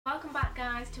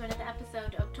back, guys, to another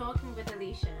episode of Talking with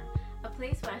Alicia, a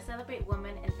place where I celebrate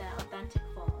women in their authentic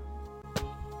form.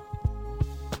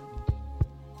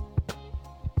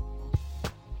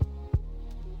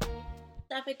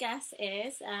 Our guest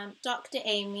is Dr.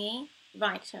 Amy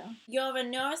Reiter. You're a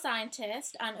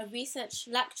neuroscientist and a research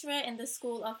lecturer in the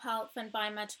School of Health and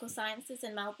Biomedical Sciences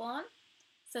in Melbourne.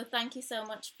 So thank you so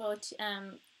much for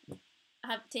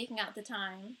taking out the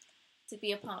time to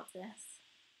be a part of this.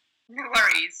 No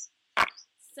worries.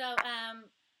 So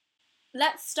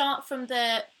let's start from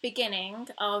the beginning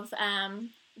of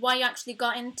why you actually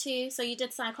got into, so you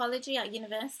did psychology at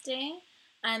university,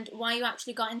 and why you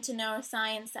actually got into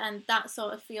neuroscience and that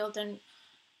sort of field. And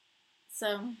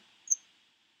so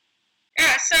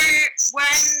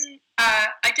when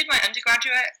I did my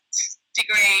undergraduate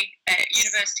degree at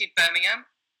University of Birmingham,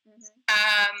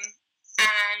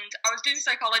 and I was doing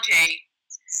psychology,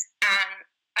 and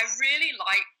I really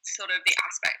liked sort of the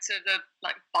aspects of the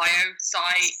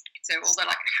biopsych, so all the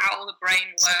how the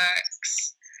brain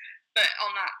works, but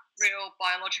on that real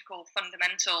biological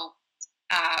fundamental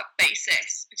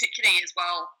basis, particularly as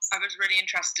well. I was really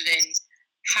interested in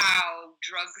how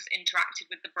drugs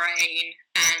interacted with the brain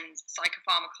and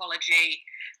psychopharmacology,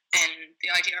 and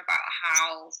the idea about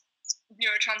how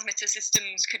neurotransmitter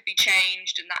systems could be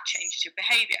changed and that changed your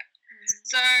behaviour.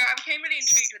 So I became really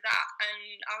intrigued with that,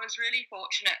 and I was really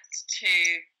fortunate to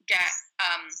get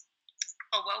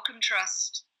a Wellcome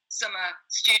Trust summer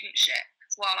studentship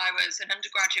while I was an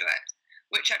undergraduate,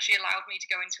 which actually allowed me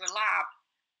to go into a lab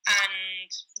and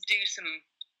do some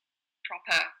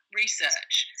proper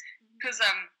research. Because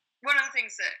one of the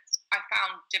things that I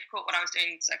found difficult when I was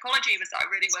doing psychology was that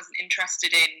I really wasn't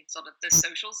interested in sort of the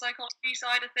social psychology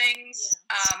side of things.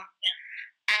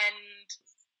 And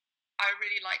I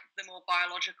really liked the more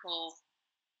biological,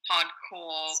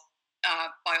 hardcore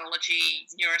biology,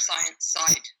 neuroscience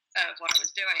side of what I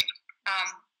was doing.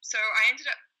 So I ended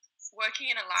up working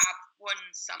in a lab one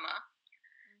summer,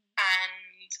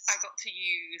 and I got to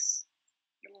use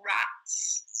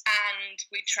rats, and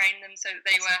we trained them so that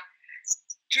they were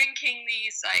drinking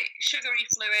these sugary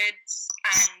fluids,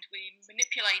 and we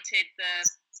manipulated the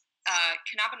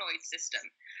cannabinoid system.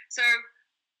 So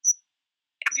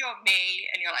if you're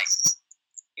me and you're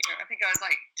I think I was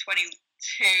 22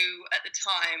 at the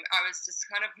time, I was just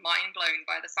kind of mind blown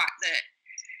by the fact that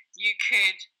you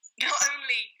could not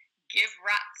only give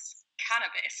rats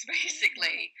cannabis,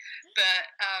 basically, but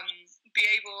be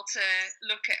able to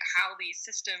look at how these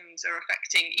systems are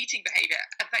affecting eating behaviour.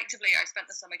 Effectively, I spent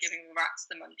the summer giving the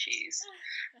rats the munchies,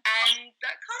 and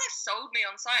that kind of sold me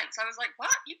on science. I was like,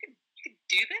 what? You could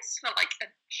do this for a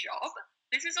job?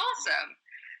 This is awesome.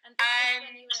 And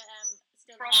when you were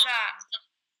still from that,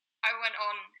 I went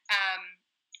on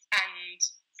and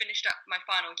finished up my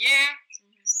final year,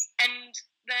 and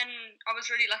then I was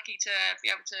really lucky to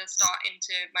be able to start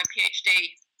into my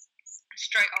PhD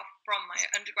straight off from my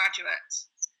undergraduate,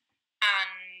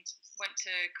 and went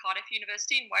to Cardiff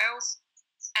University in Wales,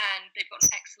 and they've got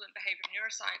an excellent behavioural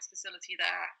neuroscience facility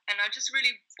there, and I just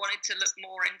really wanted to look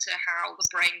more into how the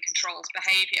brain controls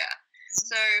behaviour.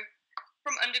 So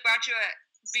from undergraduate,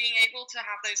 being able to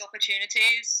have those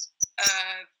opportunities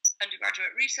of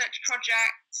undergraduate research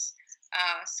projects,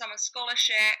 summer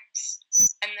scholarships,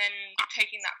 and then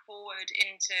taking that forward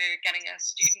into getting a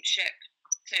studentship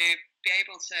to be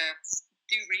able to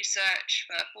do research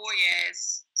for 4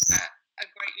 years at a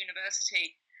great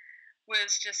university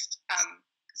was just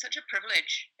such a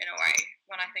privilege in a way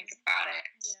when I think about it.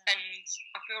 And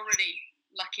I feel really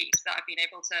lucky that I've been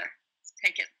able to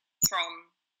take it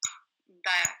from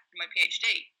there, my PhD.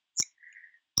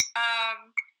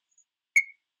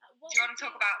 Do you want to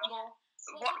talk about more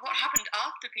what happened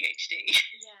after PhD?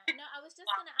 Yeah, no, I was just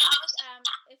going to ask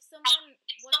if someone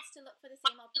wants to look for the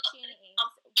same opportunities,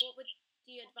 what would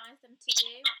you advise them to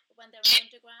do when they're in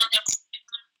undergrad?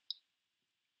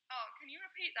 Oh, can you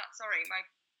repeat that? Sorry, my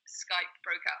Skype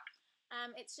broke up.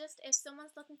 It's just if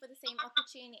someone's looking for the same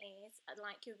opportunities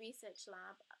like your research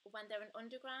lab when they're in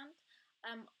undergrad,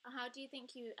 how do you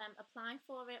think you apply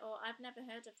for it? Or I've never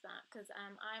heard of that because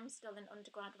I'm still in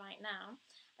undergrad right now,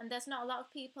 and there's not a lot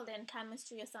of people in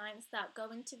chemistry or science that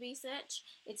go into research.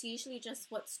 It's usually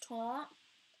just what's taught.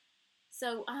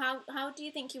 So how do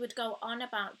you think you would go on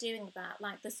about doing that,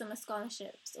 like the summer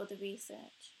scholarships or the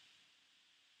research?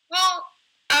 Well,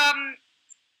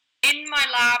 in my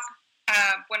lab,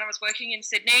 when I was working in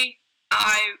Sydney,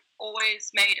 I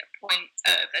always made a point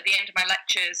of, at the end of my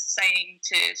lectures, saying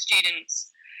to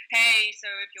students, hey, so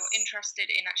if you're interested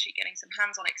in actually getting some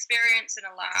hands-on experience in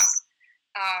a lab,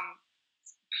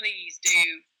 please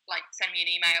do send me an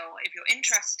email if you're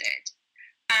interested.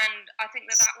 And I think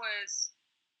that was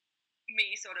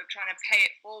me sort of trying to pay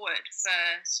it forward for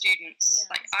students.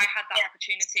 Like, I had that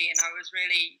opportunity, and I was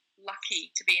really lucky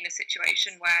to be in a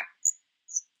situation where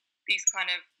these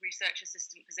kind of research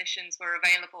assistant positions were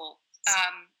available.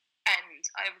 And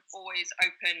I would always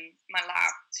open my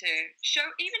lab to show,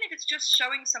 even if it's just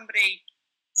showing somebody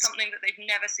something that they've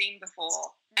never seen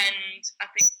before. And I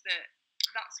think that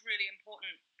that's really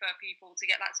important for people to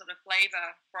get that sort of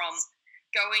flavour from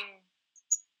going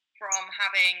from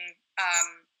having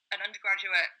an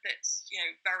undergraduate that's,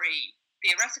 very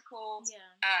theoretical,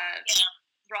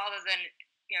 rather than,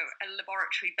 a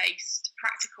laboratory-based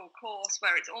practical course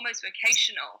where it's almost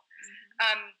vocational.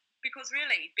 Because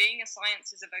really, being a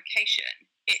science is a vocation.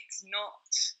 It's not.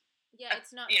 Yeah, it's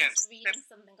not just reading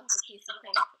something off a piece of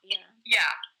paper.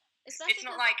 Yeah. Especially it's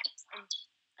not like.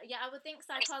 I would think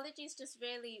psychology is just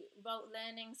really rote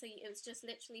learning. So it was just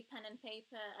literally pen and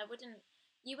paper.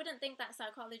 You wouldn't think that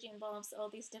psychology involves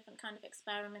all these different kind of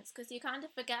experiments, because you kind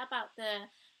of forget about the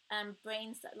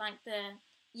brains that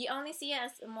you only see it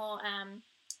as more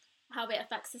how it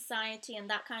affects society and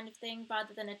that kind of thing,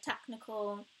 rather than a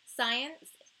technical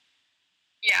science.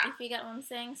 Yeah. If you get what I'm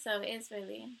saying, so it is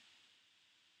really.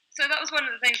 So that was one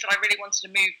of the things that I really wanted to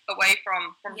move away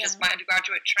from just my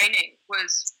undergraduate training,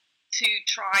 was to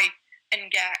try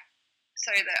and get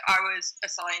so that I was a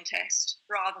scientist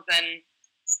rather than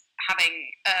having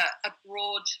a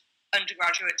broad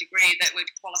undergraduate degree that would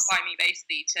qualify me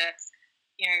basically to,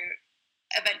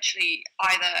 eventually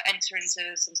either enter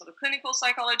into some sort of clinical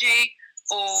psychology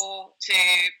or to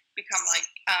become like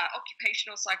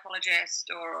occupational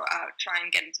psychologist, or try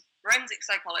and get into forensic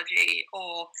psychology,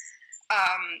 or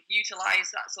utilize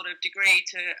that sort of degree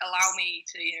to allow me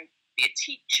to be a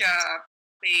teacher,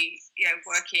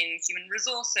 work in human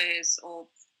resources, or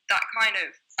that kind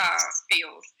of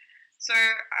field. So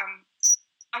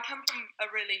I come from a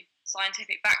really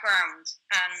scientific background,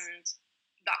 and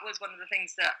that was one of the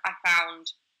things that I found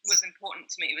was important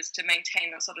to me, was to maintain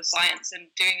that sort of science. And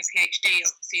doing a PhD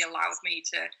obviously allowed me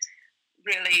to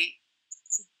really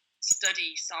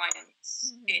study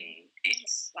science in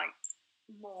its like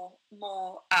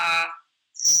more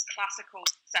classical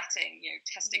setting,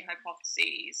 testing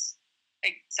hypotheses,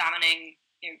 examining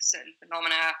certain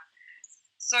phenomena.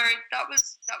 So that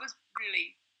was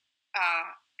really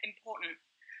important.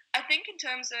 I think in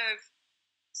terms of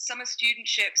summer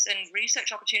studentships and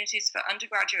research opportunities for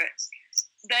undergraduates,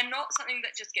 they're not something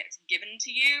that just gets given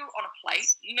to you on a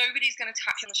plate. Nobody's going to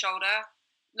tap you on the shoulder.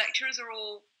 Lecturers are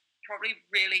all probably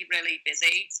really, really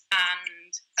busy,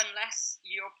 and unless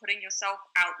you're putting yourself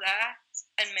out there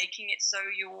and making it so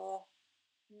you're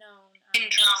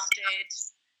interested,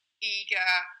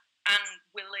 eager, and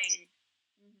willing,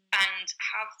 and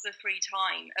have the free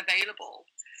time available,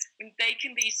 they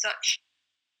can be such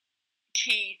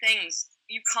key things.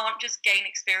 You can't just gain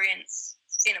experience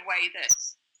in a way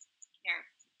that's,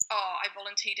 I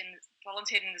volunteered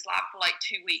in this lab for like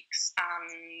 2 weeks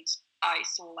and I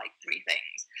saw like 3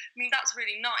 things. I mean, that's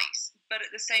really nice, but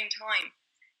at the same time,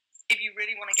 if you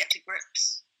really want to get to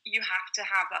grips, you have to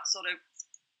have that sort of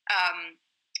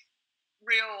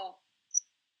real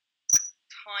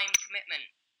time commitment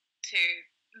to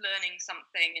learning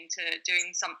something and to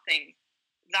doing something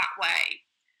that way.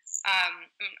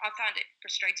 I found it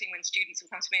frustrating when students would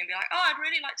come to me and be like, "Oh, I'd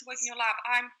really like to work in your lab.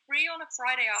 I'm free on a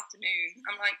Friday afternoon."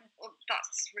 I'm like, "Well,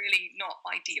 that's really not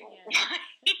ideal."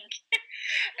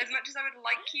 As much as I would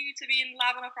like you to be in the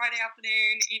lab on a Friday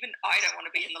afternoon, even I don't want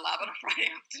to be in the lab on a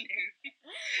Friday afternoon,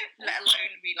 let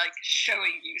alone be like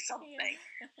showing you something.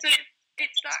 So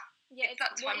it's that. Yeah, it's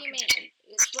that what time you consuming.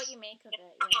 It's what you make of it.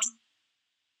 Yeah.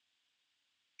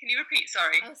 Can you repeat?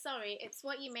 Sorry. Oh, sorry. It's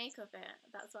what you make of it.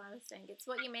 That's what I was saying. It's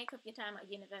what you make of your time at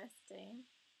university.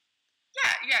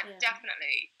 Yeah,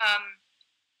 definitely.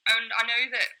 And I know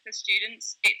that for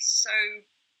students, it's so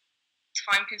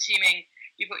time-consuming.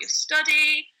 You've got your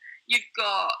study, you've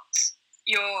got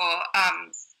your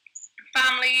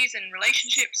families and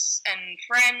relationships and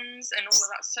friends and all of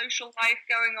that social life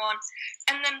going on.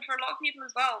 And then for a lot of people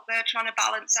as well, they're trying to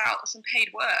balance out some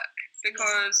paid work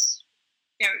because...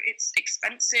 it's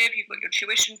expensive. You've got your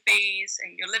tuition fees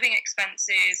and your living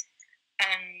expenses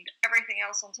and everything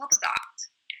else on top of that.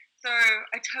 So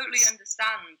I totally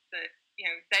understand that,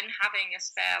 then having a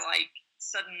spare,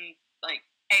 sudden, 8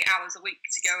 hours a week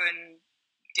to go and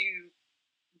do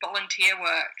volunteer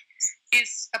work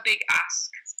is a big ask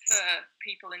for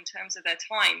people in terms of their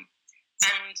time.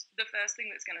 And the first thing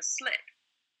that's going to slip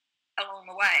along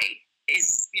the way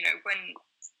is, when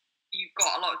you've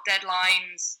got a lot of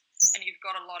deadlines, and you've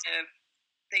got a lot of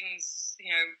things,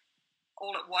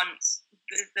 all at once,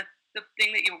 the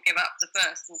thing that you'll give up the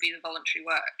first will be the voluntary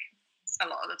work a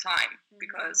lot of the time,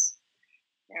 because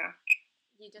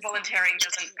volunteering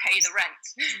doesn't pay the rent.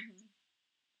 Mm-hmm.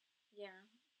 Yeah,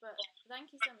 but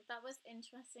thank you so much. That was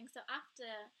interesting. So after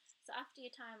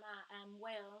your time at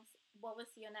Wales, what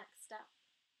was your next step?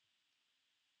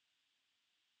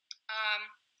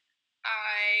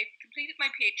 I completed my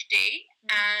PhD,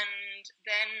 and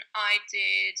then I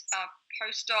did a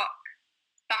postdoc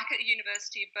back at the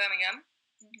University of Birmingham,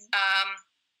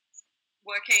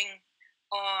 working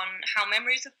on how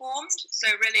memories are formed.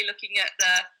 So really looking at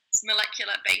the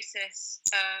molecular basis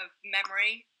of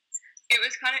memory. It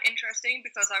was kind of interesting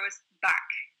because I was back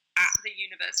at the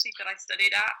university that I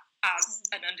studied at as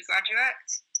an undergraduate,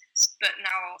 but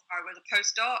now I was a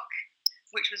postdoc,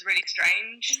 which was really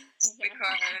strange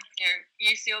because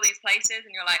you see all these places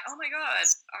and you're like, oh my god,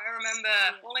 I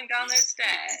remember falling down those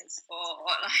stairs, or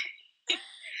like,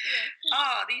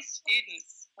 oh, these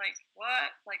students, like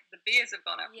what? Like the beers have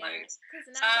gone up loads.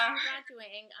 Because now that I'm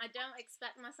graduating, I don't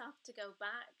expect myself to go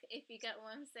back, if you get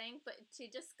what I'm saying. But to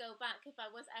just go back, if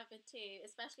I was ever to,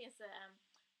 especially as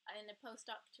in a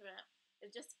postdoctorate,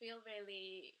 it just feel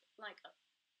really like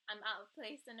I'm out of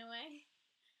place in a way.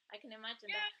 I can imagine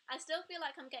that. I still feel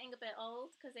like I'm getting a bit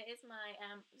old because it is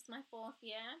it's my 4th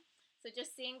year. So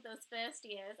just seeing those first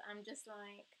years, I'm just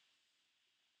like,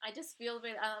 I just feel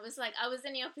really. I was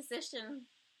in your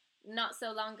position not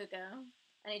so long ago,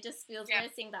 and it just feels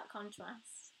weird seeing that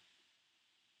contrast.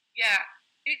 Yeah,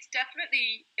 it's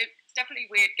definitely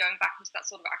weird going back into that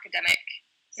sort of academic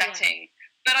setting.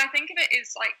 But I think of it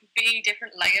as like being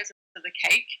different layers of the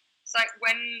cake. It's like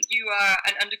when you are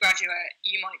an undergraduate,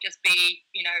 you might just be,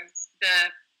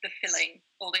 the filling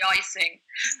or the icing.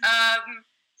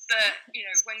 But,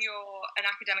 when you're an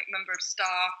academic member of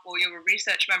staff or you're a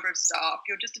research member of staff,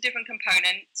 you're just a different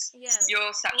component. Yeah.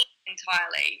 You're separate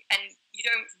entirely. And you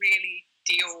don't really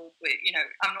deal with,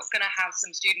 I'm not going to have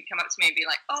some student come up to me and be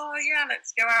like, oh, yeah,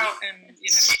 let's go out and,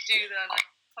 do the,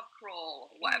 pub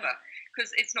crawl or whatever. Because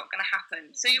it's not going to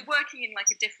happen. So you're working in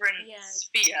like a different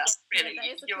sphere, really. Yeah,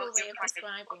 that is a cool way of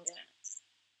describing it.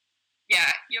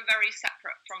 Yeah, you're very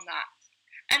separate from that.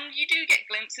 And you do get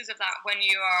glimpses of that when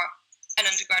you are an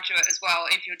undergraduate as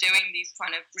well, if you're doing these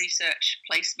kind of research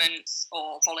placements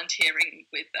or volunteering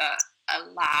with a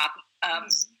lab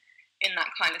in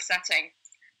that kind of setting.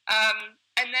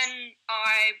 And then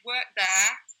I worked there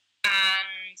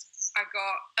and I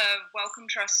got a Wellcome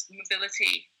Trust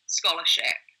Mobility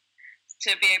Scholarship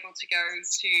to be able to go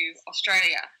to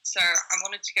Australia. So I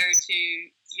wanted to go to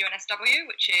UNSW,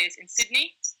 which is in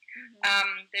Sydney.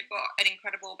 They've got an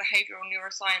incredible behavioural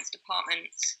neuroscience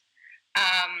department,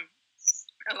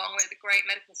 along with a great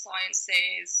medical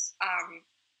sciences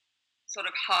sort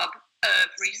of hub of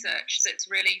research that's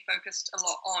really focused a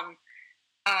lot on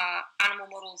animal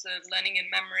models of learning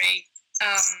and memory,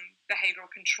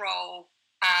 behavioural control,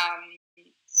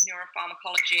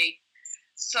 neuropharmacology.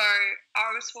 So I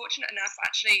was fortunate enough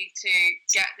actually to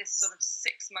get this sort of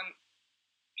 6-month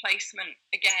placement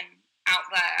again out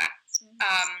there.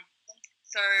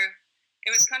 So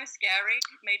it was kind of scary.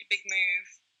 Made a big move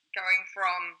going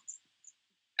from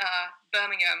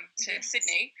Birmingham to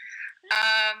Sydney.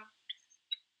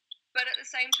 But at the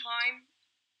same time,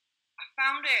 I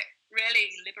found it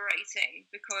really liberating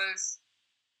because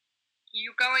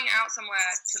you're going out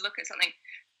somewhere to look at something.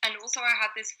 And also I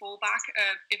had this fallback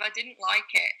of if I didn't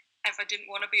like it, if I didn't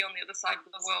want to be on the other side of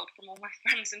the world from all my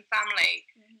friends and family,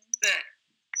 that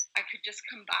I could just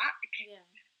come back. Yeah.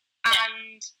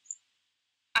 And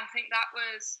I think that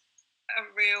was a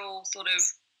real sort of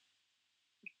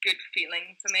good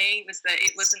feeling for me, was that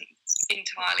it wasn't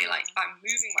entirely like I'm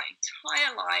moving my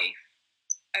entire life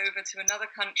over to another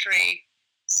country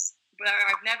where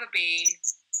I've never been.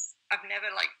 I've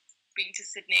never been to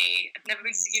Sydney. I've never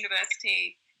been to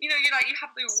university. You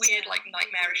have the weird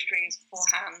nightmarish dreams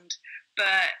beforehand.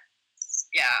 But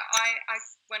yeah, I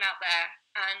went out there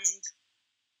and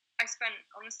I spent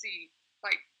honestly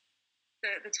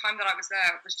the time that I was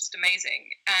there was just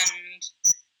amazing. And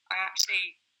I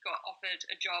actually got offered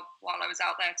a job while I was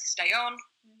out there to stay on.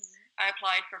 I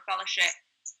applied for a fellowship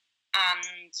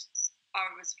and I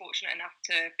was fortunate enough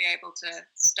to be able to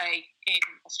stay in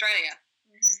Australia,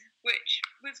 which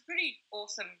was a pretty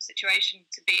awesome situation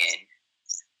to be in.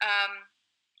 And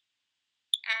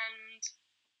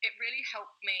it really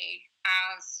helped me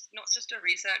as not just a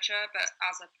researcher, but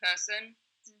as a person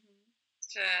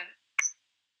to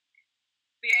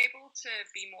be able to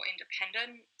be more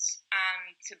independent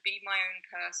and to be my own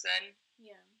person.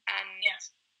 Yeah. And,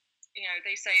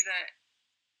 they say that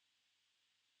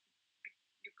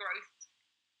your growth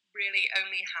really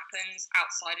only happens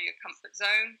outside of your comfort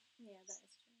zone. Yeah, that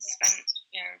is true. Spent,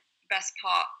 best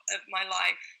part of my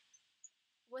life.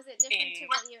 Was it different to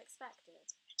what you expected?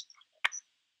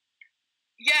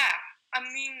 Yeah, I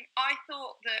mean, I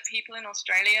thought that people in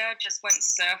Australia just went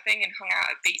surfing and hung out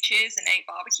at beaches and ate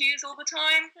barbecues all the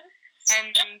time,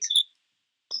 and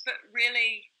but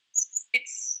really,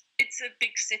 it's a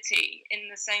big city in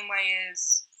the same way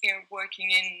as, you know, working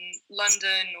in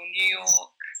London or New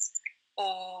York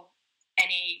or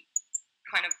any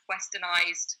kind of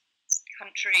westernized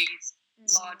countries,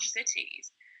 large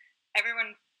cities.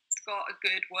 Everyone's got a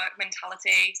good work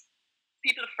mentality.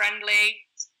 People are friendly,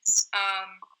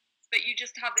 but you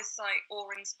just have this like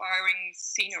awe-inspiring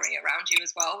scenery around you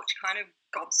as well, which kind of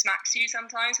gobsmacks you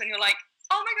sometimes when you're like,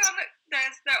 oh my god, look,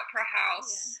 there's the opera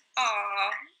house.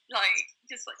 Like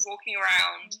just like walking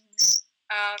around.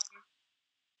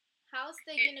 How's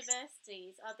the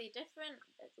universities? Are they different?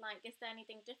 Like, is there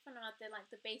anything different, or are they like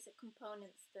the basic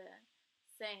components the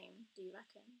same? Do you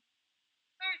reckon?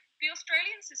 So the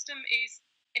Australian system is,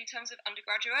 in terms of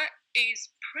undergraduate,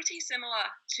 is pretty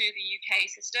similar to the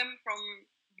UK system from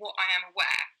what I am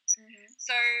aware.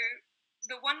 So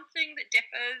the one thing that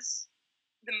differs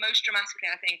the most dramatically,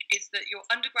 I think, is that your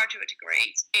undergraduate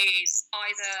degree is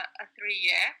either a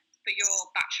 3-year for your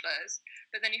bachelor's,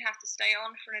 but then you have to stay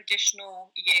on for an additional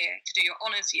year to do your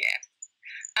honours year.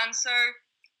 And so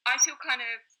I feel kind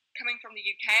of, coming from the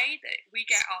UK, that we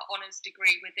get our honours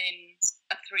degree within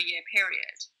a 3-year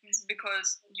period,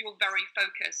 because you're very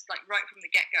focused, like right from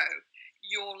the get-go.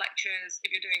 Your lectures,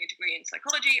 if you're doing a degree in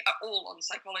psychology, are all on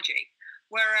psychology.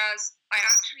 Whereas I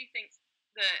actually think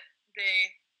that the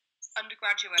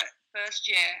undergraduate first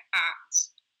year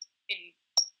in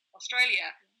Australia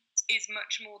is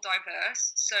much more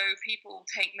diverse. So people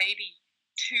take maybe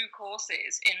 2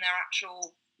 courses in their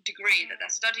actual degree that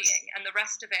they're studying, and the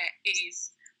rest of it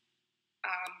is,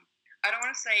 I don't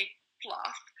want to say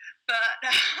fluff, but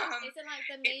is it like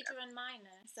the major and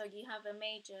minor? So you have a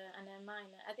major and a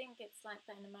minor. I think it's like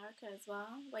that in America as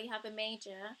well, where you have a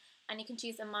major and you can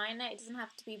choose a minor. It doesn't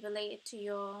have to be related to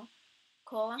your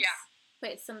course,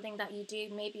 but it's something that you do.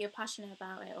 Maybe you're passionate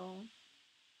about it, or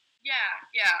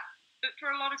yeah. But for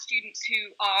a lot of students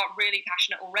who are really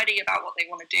passionate already about what they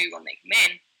want to do when they come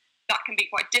in, that can be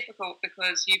quite difficult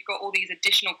because you've got all these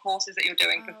additional courses that you're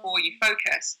doing before you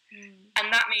focus.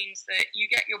 And that means that you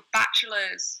get your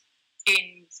bachelor's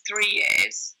in 3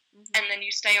 years, and then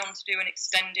you stay on to do an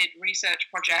extended research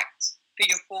project for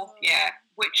your 4th year,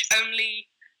 which only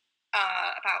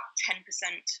about 10%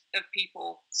 of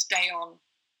people stay on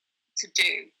to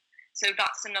do. So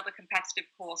that's another competitive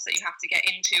course that you have to get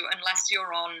into unless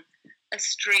you're on a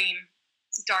stream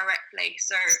directly.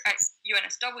 So at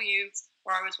UNSW,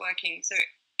 where I was working, so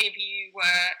if you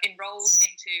were enrolled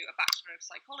into a Bachelor of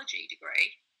Psychology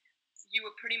degree, you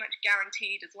were pretty much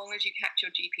guaranteed, as long as you kept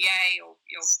your GPA or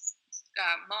your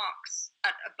marks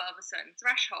at above a certain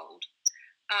threshold,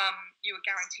 you were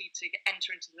guaranteed to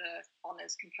enter into the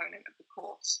honours component of the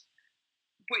course,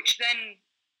 which then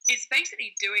is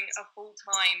basically doing a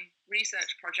full-time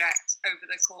research project over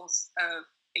the course of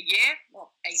a year, or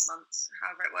 8 months,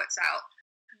 however it works out,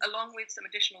 along with some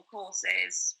additional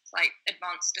courses like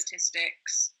advanced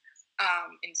statistics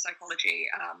in psychology,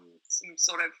 some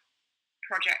sort of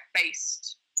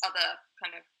project-based other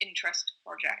kind of interest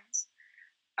projects.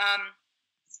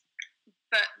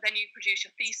 But then you produce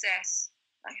your thesis,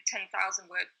 like a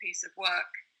 10,000-word piece of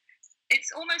work.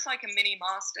 It's almost like a mini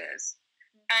master's.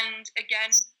 And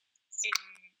again, in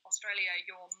Australia,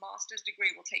 your master's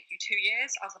degree will take you 2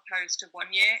 years as opposed to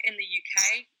 1 year in the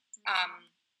UK,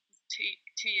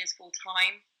 2 years full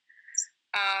time.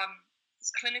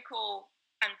 Clinical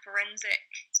and forensic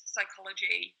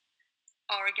psychology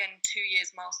are again 2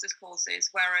 years master's courses,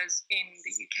 whereas in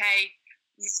the UK,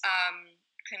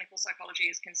 clinical psychology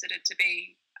is considered to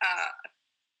be a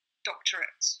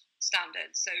doctorate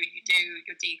standard. So you do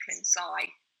your DClin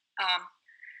Sci.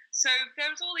 So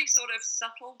there's all these sort of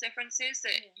subtle differences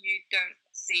that you don't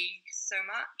see so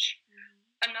much.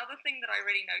 Another thing that I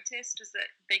really noticed is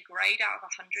that they grade out of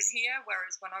 100 here,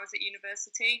 whereas when I was at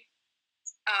university,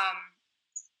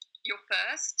 your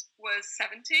first was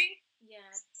 70. Yeah.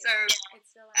 So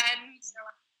it's still like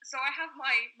so I have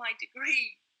my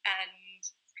degree, and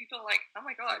people are like, oh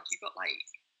my god, you got like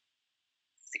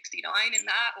 69 in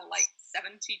that, or like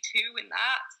 72 in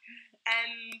that,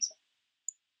 and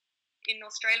in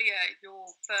Australia, your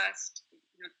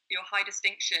high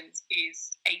distinction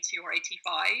is 80 or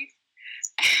 85,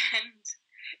 and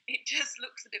it just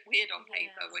looks a bit weird on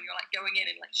paper when you're like going in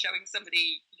and like showing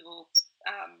somebody your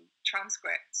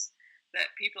transcripts,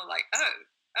 that people are like, oh,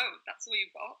 that's all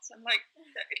you've got. I'm like,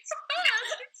 it's a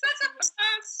first. It says a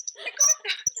first. Oh my god,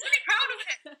 I'm really proud of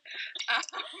it.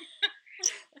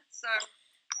 So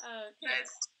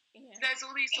there's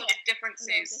all these sort of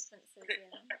differences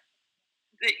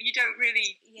that you don't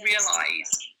really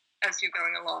realise as you're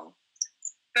going along.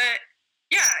 But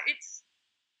yeah, the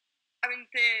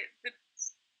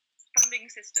funding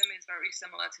system is very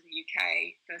similar to the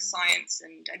UK for science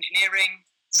and engineering.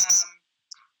 It's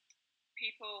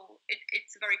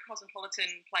a very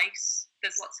cosmopolitan place.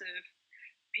 There's lots of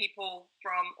people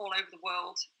from all over the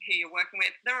world who you're working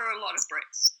with. There are a lot of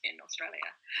Brits in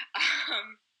Australia.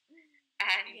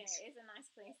 And yeah, it is a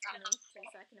nice place to move to,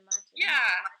 so I can imagine. Yeah.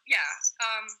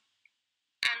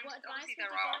 And what obviously there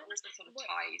are also sort of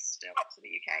ties still to the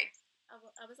UK. I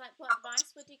was like, what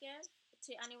advice would you give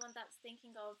to anyone that's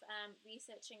thinking of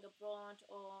researching abroad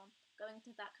or going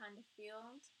to that kind of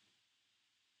field?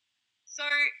 So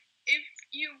if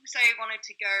you, say, wanted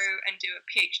to go and do a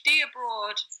PhD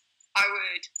abroad, I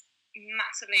would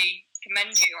massively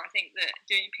commend you. I think that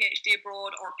doing a PhD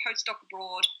abroad or a postdoc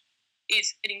abroad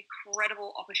is an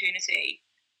incredible opportunity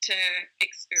to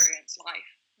experience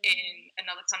life in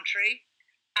another country,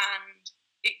 and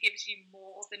it gives you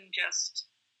more than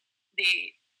just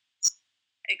the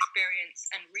experience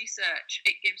and research.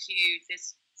 It gives you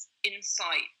this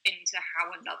insight into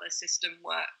how another system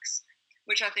works,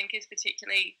 which I think is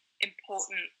particularly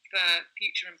important for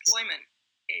future employment.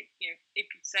 If you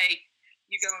say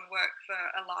you go and work for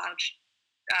a large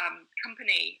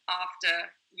company after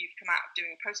you've come out of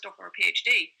doing a postdoc or a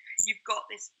PhD, you've got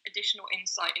this additional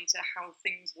insight into how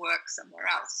things work somewhere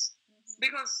else,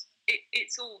 because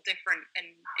it's all different, and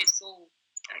it's all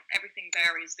everything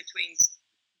varies between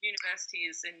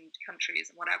universities and countries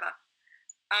and whatever.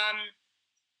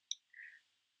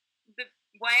 The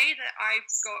way that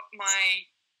I've got my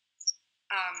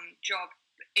job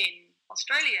in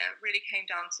Australia really came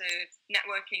down to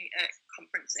networking at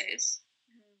conferences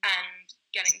and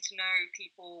getting to know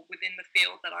people within the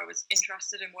field that I was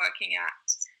interested in working at,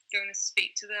 going to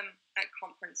speak to them at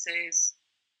conferences,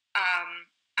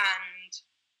 and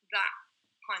that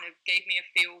kind of gave me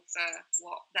a feel for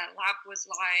what their lab was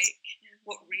like,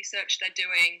 what research they're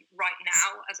doing right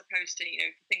now, as opposed to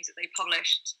things that they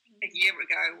published a year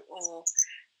ago, or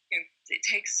it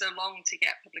takes so long to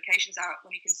get publications out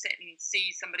when you can sit and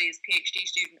see somebody's PhD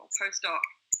student or postdoc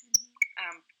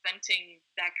presenting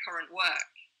their current work.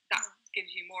 That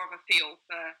gives you more of a feel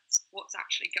for what's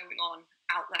actually going on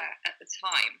out there at the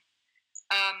time.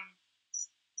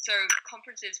 So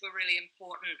conferences were really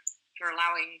important for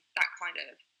allowing that kind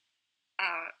of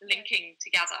linking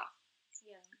together.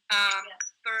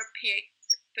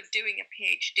 For doing a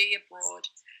PhD abroad,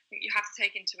 you have to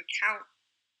take into account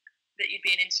that you'd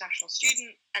be an international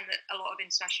student and that a lot of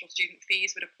international student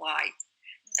fees would apply.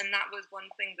 And that was one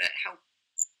thing that helped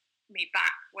me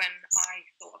back when I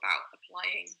thought about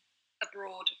applying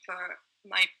abroad for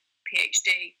my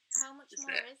PhD. How much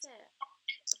more is it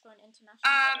for an international?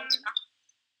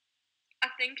 I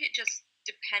think it just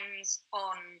depends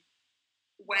on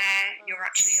where you're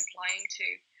actually applying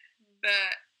to.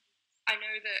 But I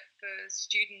know that for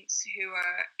students who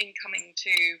are incoming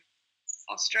to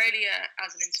Australia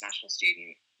as an international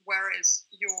student, whereas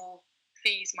your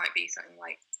fees might be something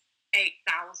like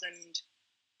 8,000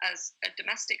 as a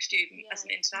domestic student, as an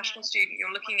international student,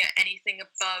 you're looking at anything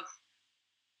above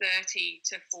 30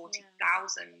 to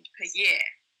 40,000 per year,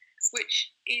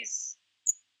 which is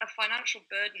a financial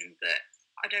burden that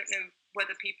I don't know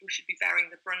whether people should be bearing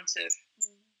the brunt of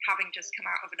having just come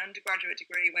out of an undergraduate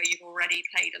degree where you've already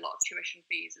paid a lot of tuition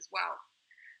fees as well,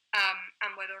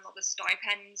 and whether or not the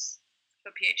stipends for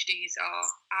PhDs are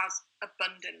as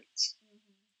abundant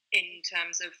in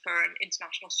terms of for an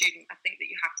international student. I think that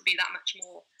you have to be that much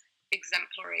more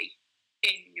exemplary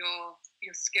in your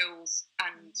skills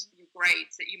and your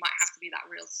grades, that you might have to be that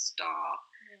real star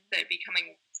that would be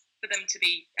coming for them to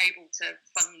be able to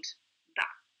fund that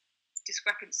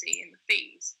discrepancy in the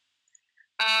fees.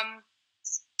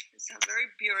 It sounds very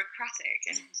bureaucratic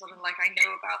and sort of like I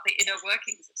know about the inner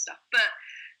workings of stuff, but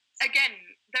again,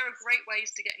 there are great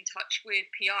ways to get in touch with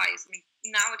PIs. I mean,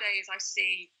 nowadays I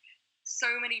see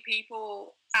so many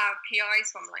people,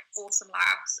 PIs from like awesome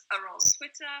labs are on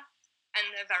Twitter, and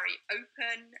they're very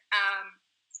open.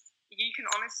 You can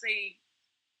honestly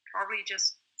probably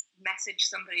just message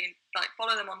somebody and like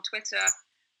follow them on Twitter.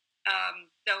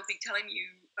 They'll be telling you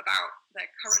about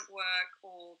their current work,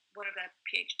 or one of their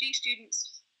PhD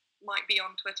students might be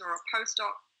on Twitter, or a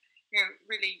postdoc.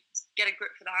 Really get a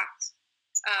grip for that,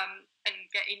 and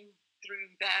get in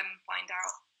through them, find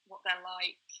out what they're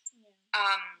like.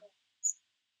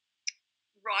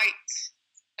 Write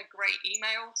a great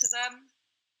email to them,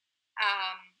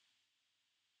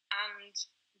 and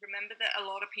remember that a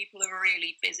lot of people are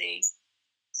really busy,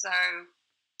 so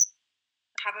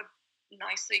have a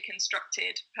nicely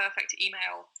constructed, perfect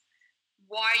email,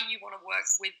 why you want to work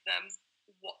with them,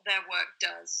 what their work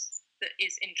does that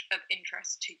is of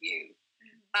interest to you.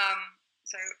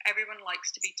 So everyone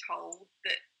likes to be told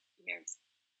that, you know,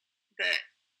 that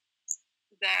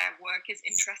their work is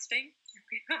interesting,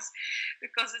 because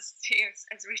as, you know,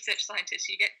 as research scientists,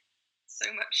 you get so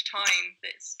much time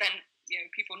that's spent, you know,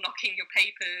 people knocking your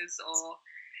papers, or,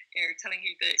 you know, telling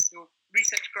you that your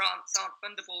research grants aren't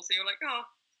fundable. So you're like, oh,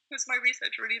 was my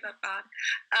research really that bad?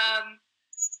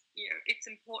 You know, it's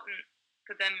important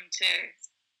for them to,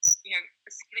 you know,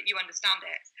 see that you understand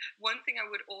it. One thing I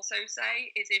would also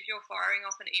say is, if you're firing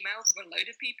off an email to a load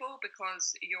of people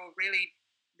because you're really,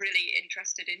 really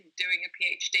interested in doing a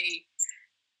PhD,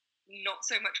 not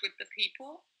so much with the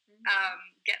people,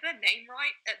 get their name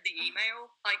right at the email.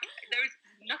 Like, there is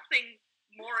nothing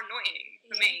more annoying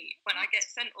for me when I get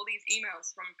sent all these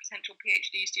emails from potential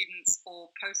PhD students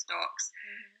or postdocs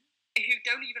who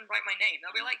don't even write my name.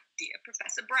 They'll be like, "Dear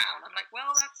Professor Brown." I'm like,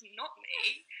 well, that's not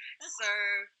me. So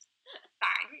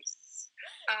thanks.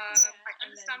 I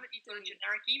understand that you've got a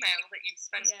generic email that you've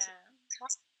spent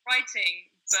time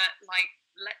writing, but like,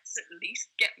 let's at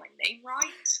least get my name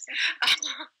right.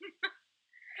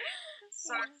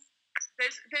 So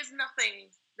there's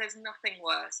nothing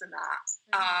worse than that.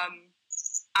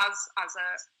 As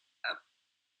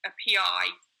a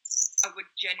PI, I would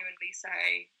genuinely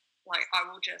say, like, I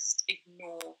will just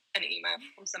ignore an email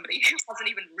from somebody who hasn't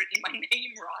even written my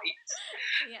name right.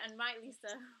 Yeah, and rightly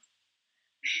so.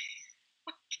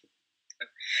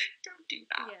 Don't do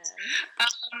that. Yeah.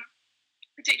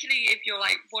 Particularly if you're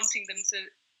like wanting them to,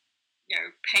 you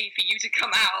know, pay for you to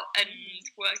come out and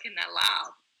work in their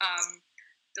lab.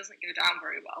 Doesn't go down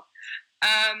very well.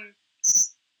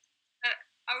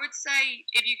 I would say,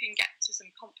 if you can get to some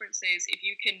conferences, if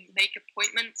you can make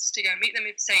appointments to go and meet them,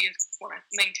 if, say, you want to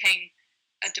maintain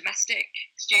a domestic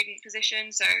student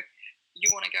position, so you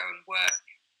want to go and work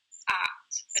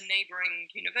at a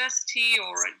neighbouring university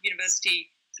or a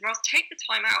university somewhere else, take the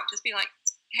time out. Just be like,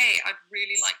 hey, I'd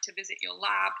really like to visit your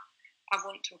lab. I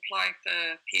want to apply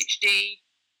for PhD.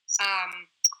 And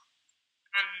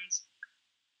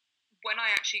when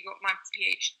I actually got my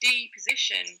PhD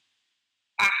position,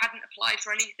 I hadn't applied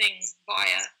for anything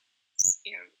via,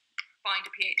 you know, find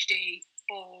a PhD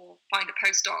or find a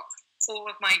postdoc. All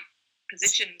of my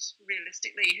positions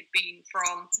realistically had been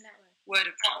from word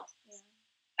of mouth,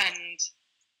 and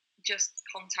just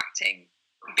contacting,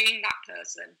 being that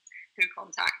person who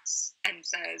contacts and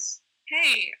says,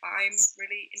 hey, I'm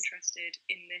really interested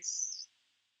in this.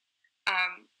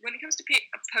 When it comes to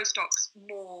postdocs,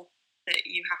 more that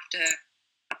you have to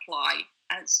apply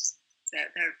as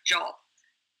their job.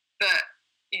 But,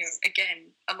 you know,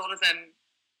 again, a lot of them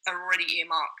are already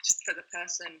earmarked for the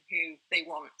person who they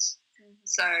want.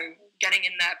 So getting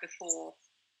in there before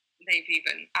they've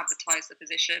even advertised the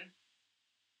position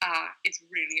is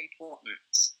really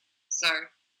important. So,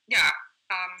 yeah,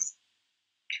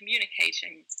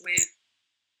 communicating with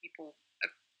people.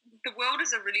 The world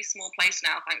is a really small place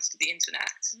now, thanks to the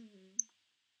internet.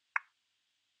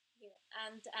 Yeah,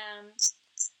 and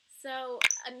so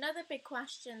another big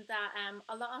question that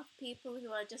a lot of people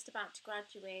who are just about to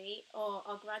graduate or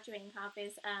are graduating have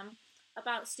is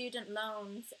about student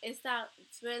loans. Is that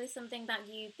really something that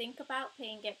you think about,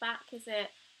 paying it back? Is it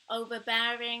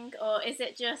overbearing, or is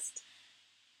it just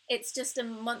a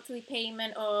monthly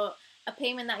payment, or a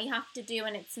payment that you have to do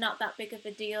and it's not that big of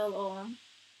a deal? Or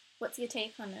what's your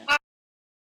take on it?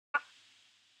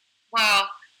 Well,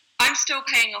 I'm still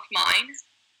paying off mine.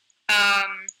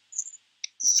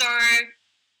 So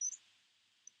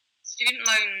student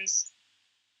loans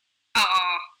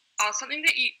are something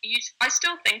that I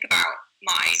still think about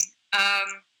mine.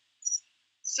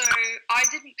 So I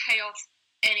didn't pay off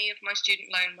any of my student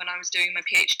loan when I was doing my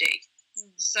PhD.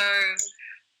 So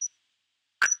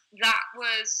that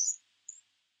was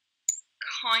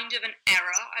kind of an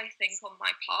error, I think, on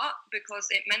my part, because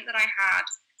it meant that I had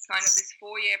kind of this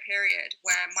 4-year period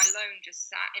where my loan just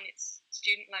sat in its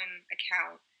student loan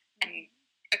account and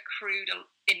accrued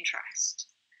interest.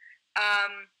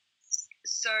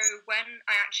 So when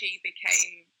I actually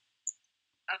became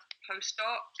a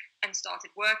postdoc and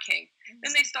started working,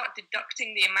 then they start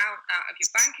deducting the amount out of your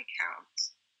bank account.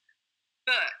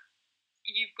 But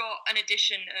you've got an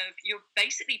addition of, you're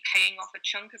basically paying off a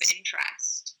chunk of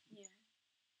interest,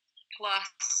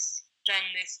 plus then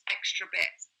this extra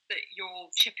bit that you're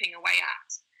chipping away at.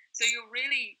 So you're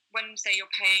really, when say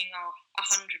you're paying off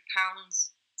 £100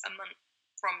 a month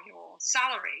from your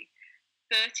salary,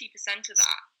 30% of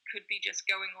that could be just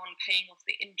going on paying off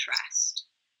the interest.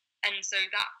 And so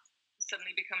that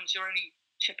suddenly becomes, you're only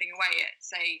chipping away at,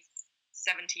 say,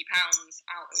 £70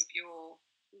 out of your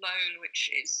loan, which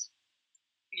is,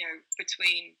 you know,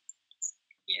 between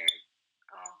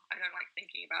I don't like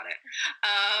thinking about it.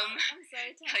 I'm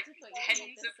sorry to like to put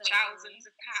tens of thousands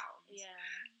of pounds. Yeah.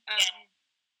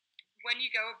 When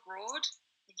you go abroad,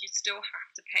 you still have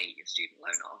to pay your student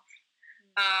loan off.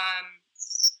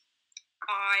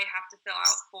 I have to fill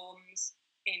out forms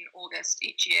in August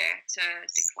each year to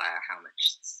declare how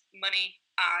much money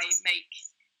I make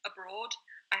abroad.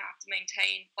 I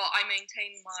maintain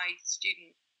my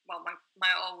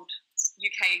my old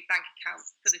UK bank account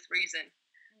for this reason.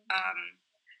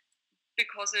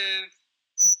 Because of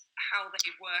how they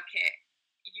work it,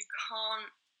 you can't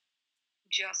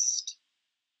just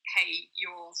pay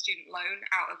your student loan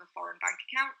out of a foreign bank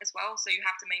account as well. So you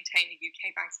have to maintain a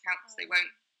UK bank account because they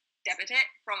won't debit it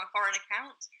from a foreign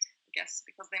account, I guess,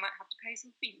 because they might have to pay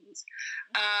some fees.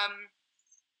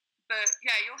 But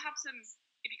yeah,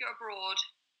 if you go abroad,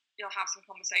 you'll have some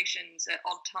conversations at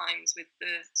odd times with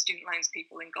the student loans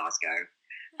people in Glasgow.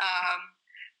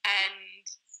 And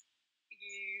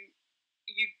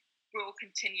you will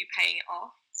continue paying it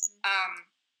off.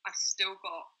 I've still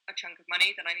got a chunk of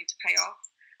money that I need to pay off.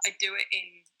 I do a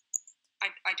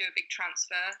big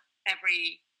transfer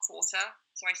every quarter,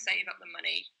 so I save up the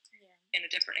money in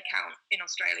a different account in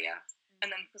Australia, and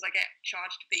then because I get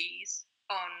charged fees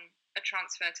on a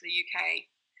transfer to the UK,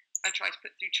 I try to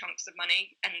put through chunks of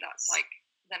money, and that's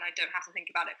then I don't have to think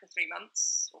about it for 3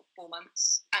 months or 4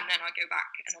 months, and then I go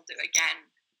back and I'll do it again,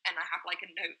 and I have a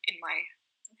note in my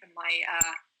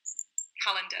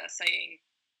calendar saying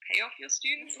pay off your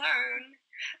student loan.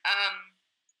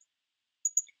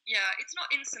 It's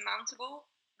not insurmountable.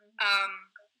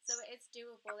 So it's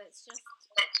doable. It's just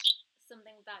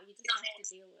something that you just have to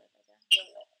deal with, I guess.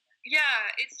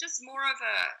 Yeah, it's just more of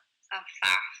a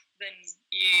faff than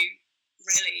you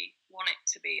really want it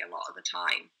to be a lot of the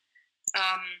time.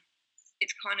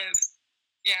 It's kind of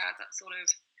that sort of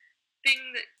thing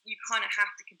that you kind of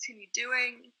have to continue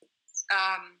doing.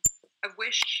 I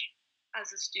wish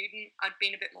as a student I'd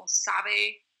been a bit more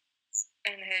savvy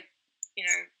and had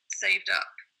saved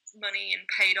up money and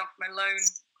paid off my loan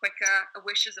quicker. I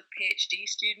wish as a PhD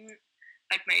student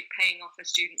I'd made paying off a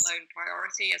student loan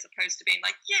priority, as opposed to being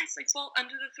like, yes, I fall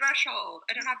under the threshold,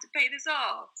 I don't have to pay this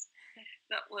off.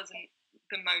 That wasn't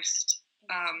the most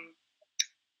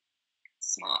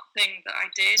smart thing that I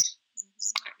did,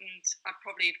 and I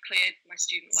probably have cleared my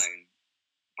student loan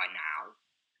by now.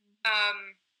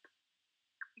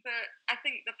 But I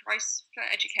think the price for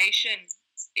education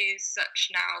is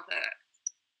such now that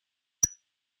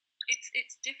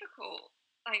it's difficult,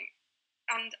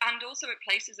 and also it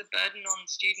places a burden on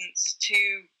students to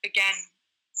again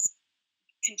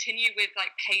continue with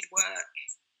paid work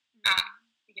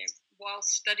while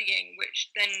studying,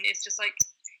 which then is just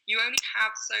you only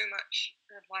have so much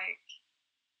of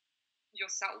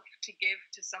yourself to give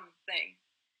to something,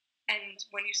 and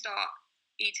when you start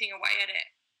eating away at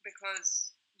it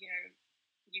because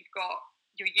you've got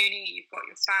your uni, you've got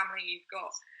your family, you've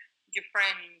got your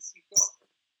friends, you've got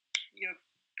your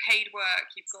paid work,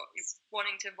 you're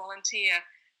wanting to volunteer,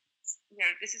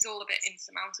 this is all a bit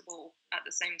insurmountable at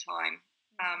the same time.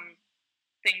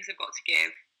 Things have got to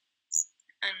give,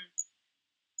 and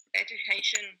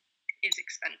education is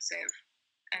expensive,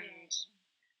 and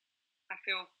I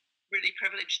feel really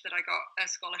privileged that I got a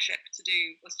studentship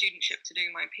to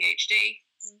do my PhD,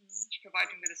 which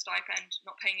provided me with a stipend.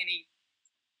 Not paying any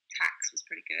tax was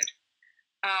pretty good.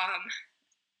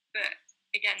 But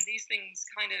again, these things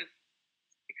kind of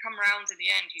come round in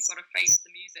the end. You've got to face the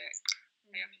music,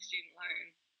 pay off your student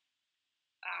loan,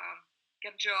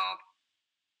 get a job,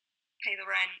 pay the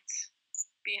rent,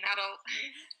 be an adult.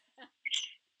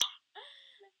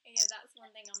 Yeah, that's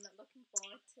one thing I'm not looking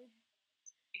forward to.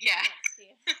 Yeah. Next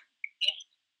year.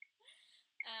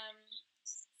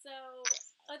 So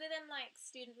other than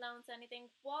student loans or anything,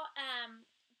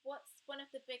 what's one of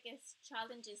the biggest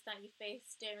challenges that you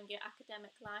face during your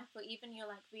academic life, or even your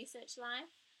research life,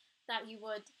 that you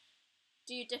would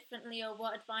do differently, or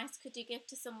what advice could you give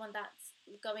to someone that's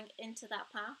going into that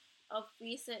path of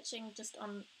researching just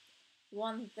on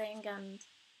one thing? And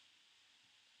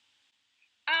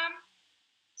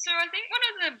so I think one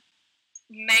of the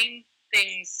main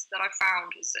things that I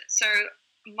found is that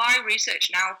my research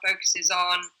now focuses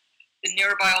on the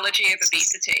neurobiology of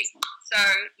obesity. So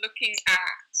looking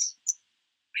at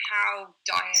how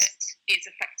diet is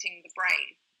affecting the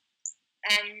brain,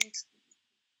 and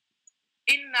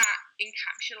in that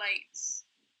encapsulates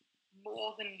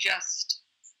more than just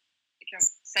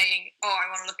saying, I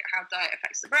want to look at how diet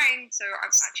affects the brain. So I'm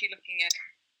actually looking at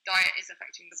diet is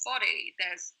affecting the body.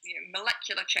 There's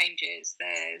molecular changes,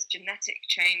 there's genetic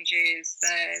changes,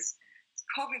 there's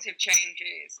cognitive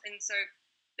changes, and so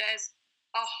there's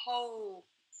a whole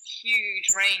huge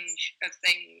range of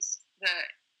things that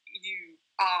you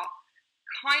are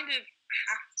kind of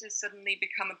have to suddenly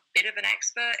become a bit of an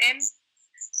expert in.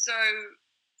 So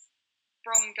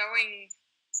from going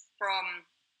from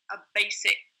a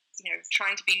basic,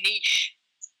 trying to be niche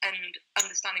and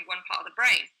understanding one part of the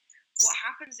brain, what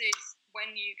happens is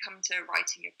when you come to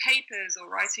writing your papers or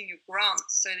writing your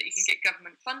grants so that you can get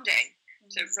government funding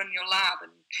to run your lab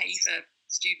and pay for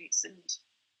students and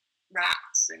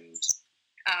rats and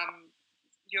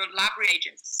your lab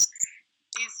reagents,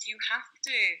 is you have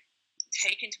to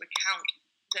take into account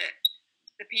that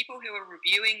the people who are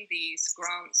reviewing these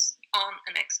grants aren't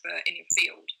an expert in your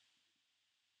field.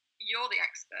 You're the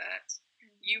expert.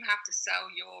 You have to sell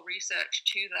your research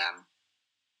to them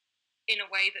in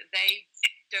a way that they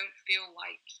don't feel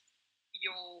like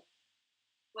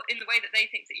in the way that they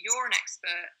think that you're an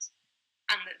expert,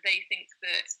 and that they think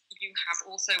that you have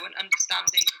also an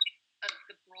understanding of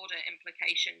the broader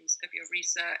implications of your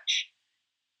research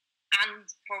and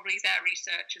probably their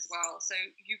research as well. So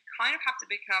you kind of have to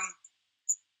become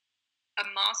a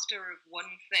master of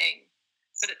one thing,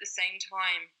 but at the same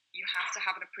time, you have to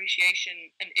have an appreciation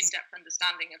and in-depth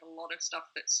understanding of a lot of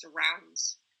stuff that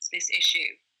surrounds this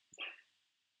issue.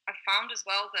 I found as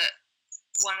well that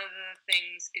one of the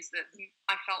things is that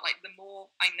I felt like the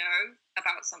more I know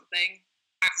about something,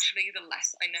 actually the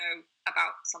less I know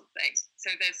about something. So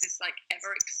there's this like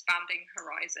ever expanding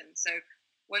horizon. So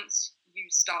once you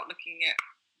start looking at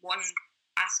one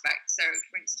aspect, so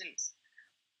for instance,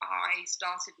 I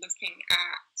started looking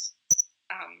at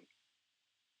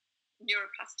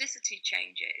neuroplasticity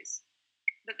changes,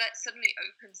 that suddenly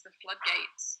opens the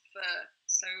floodgates for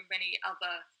so many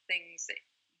other things that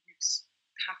you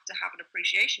have to have an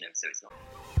appreciation of. So it's not